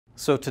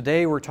So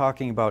today we're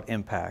talking about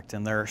impact,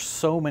 and there are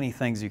so many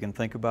things you can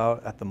think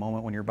about at the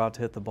moment when you're about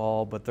to hit the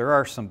ball, but there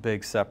are some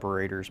big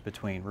separators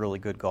between really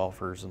good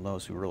golfers and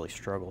those who really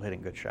struggle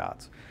hitting good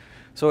shots.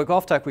 So at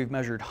GOLFTEC we've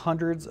measured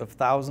hundreds of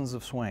thousands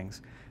of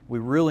swings. We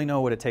really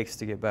know what it takes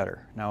to get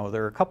better. Now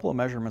there are a couple of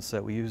measurements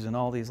that we use in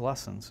all these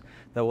lessons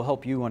that will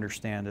help you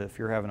understand if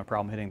you're having a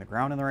problem hitting the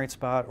ground in the right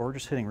spot or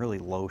just hitting really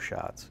low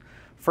shots.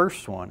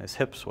 First one is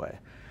hip sway.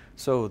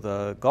 So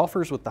the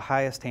golfers with the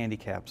highest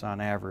handicaps on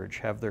average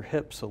have their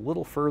hips a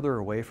little further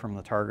away from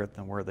the target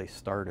than where they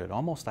started,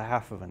 almost a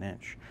half of an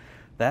inch.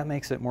 That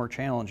makes it more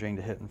challenging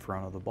to hit in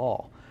front of the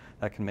ball.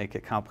 That can make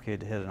it complicated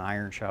to hit an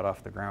iron shot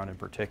off the ground in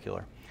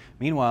particular.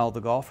 Meanwhile,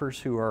 the golfers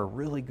who are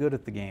really good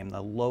at the game,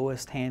 the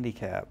lowest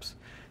handicaps,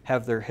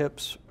 have their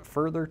hips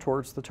further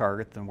towards the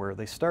target than where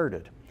they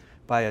started,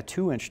 by a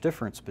 2-inch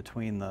difference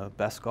between the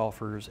best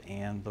golfers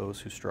and those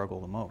who struggle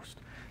the most.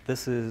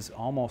 This is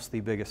almost the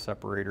biggest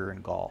separator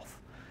in golf.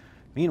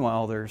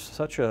 Meanwhile, there's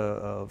such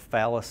a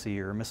fallacy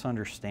or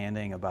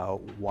misunderstanding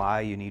about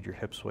why you need your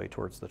hip sway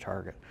towards the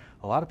target.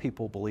 A lot of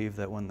people believe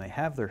that when they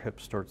have their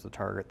hips towards the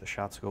target, the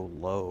shots go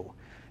low.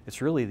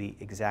 It's really the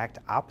exact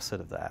opposite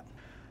of that.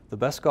 The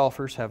best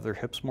golfers have their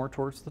hips more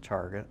towards the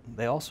target.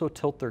 They also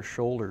tilt their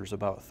shoulders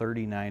about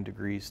 39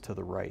 degrees to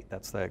the right.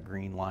 That's that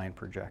green line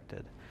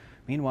projected.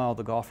 Meanwhile,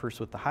 the golfers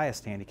with the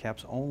highest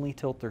handicaps only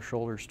tilt their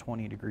shoulders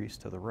 20 degrees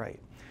to the right.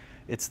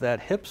 It's that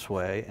hip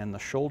sway and the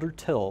shoulder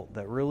tilt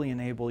that really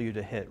enable you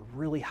to hit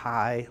really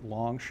high,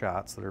 long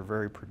shots that are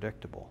very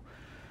predictable.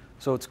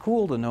 So it's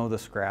cool to know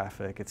this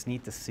graphic, it's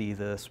neat to see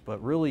this,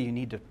 but really you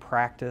need to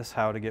practice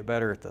how to get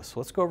better at this. So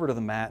let's go over to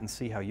the mat and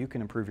see how you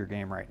can improve your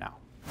game right now.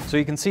 So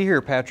you can see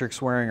here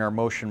Patrick's wearing our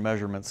motion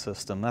measurement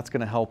system. That's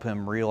going to help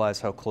him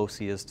realize how close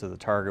he is to the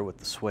target with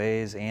the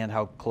sways and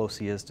how close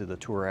he is to the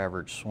tour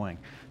average swing.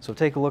 So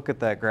take a look at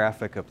that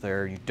graphic up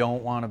there. You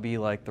don't want to be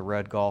like the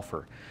red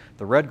golfer.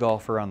 The red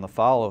golfer on the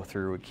follow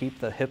through would keep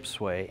the hip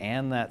sway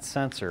and that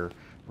sensor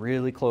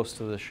really close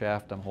to the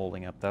shaft I'm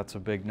holding up. That's a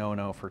big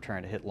no-no for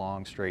trying to hit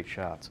long straight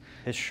shots.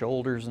 His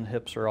shoulders and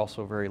hips are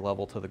also very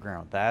level to the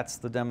ground. That's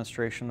the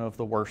demonstration of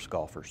the worst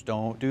golfers.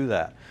 Don't do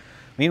that.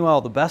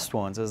 Meanwhile, the best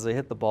ones, as they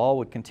hit the ball,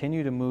 would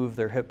continue to move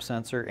their hip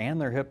sensor and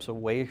their hips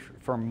away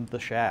from the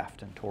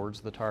shaft and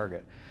towards the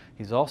target.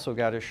 He's also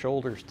got his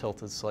shoulders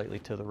tilted slightly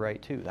to the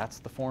right too. That's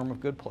the form of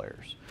good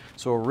players.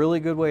 So a really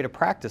good way to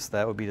practice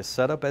that would be to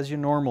set up as you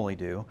normally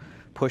do,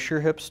 push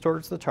your hips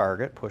towards the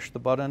target, push the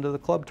butt end of the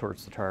club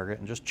towards the target,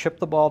 and just chip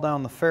the ball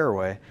down the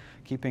fairway,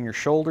 keeping your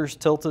shoulders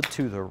tilted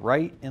to the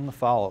right in the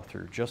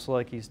follow-through, just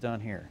like he's done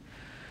here.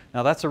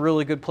 Now that's a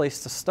really good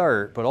place to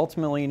start, but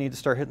ultimately you need to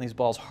start hitting these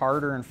balls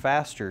harder and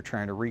faster,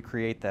 trying to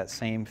recreate that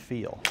same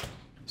feel.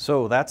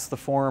 So that's the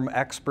form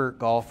expert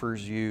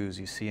golfers use.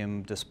 You see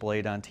them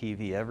displayed on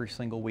TV every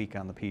single week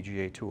on the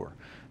PGA Tour.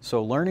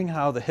 So learning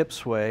how the hip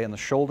sway and the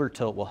shoulder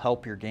tilt will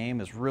help your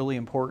game is really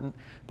important,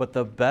 but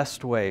the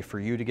best way for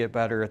you to get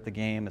better at the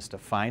game is to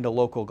find a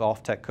local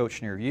GOLFTEC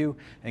coach near you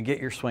and get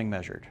your swing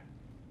measured.